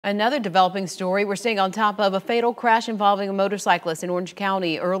Another developing story we're staying on top of: a fatal crash involving a motorcyclist in Orange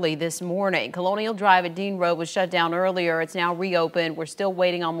County early this morning. Colonial Drive at Dean Road was shut down earlier. It's now reopened. We're still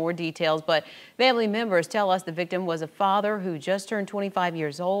waiting on more details, but family members tell us the victim was a father who just turned 25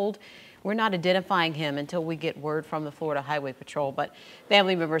 years old. We're not identifying him until we get word from the Florida Highway Patrol, but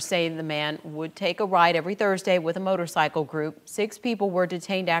family members say the man would take a ride every Thursday with a motorcycle group. 6 people were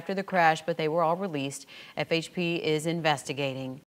detained after the crash, but they were all released. FHP is investigating.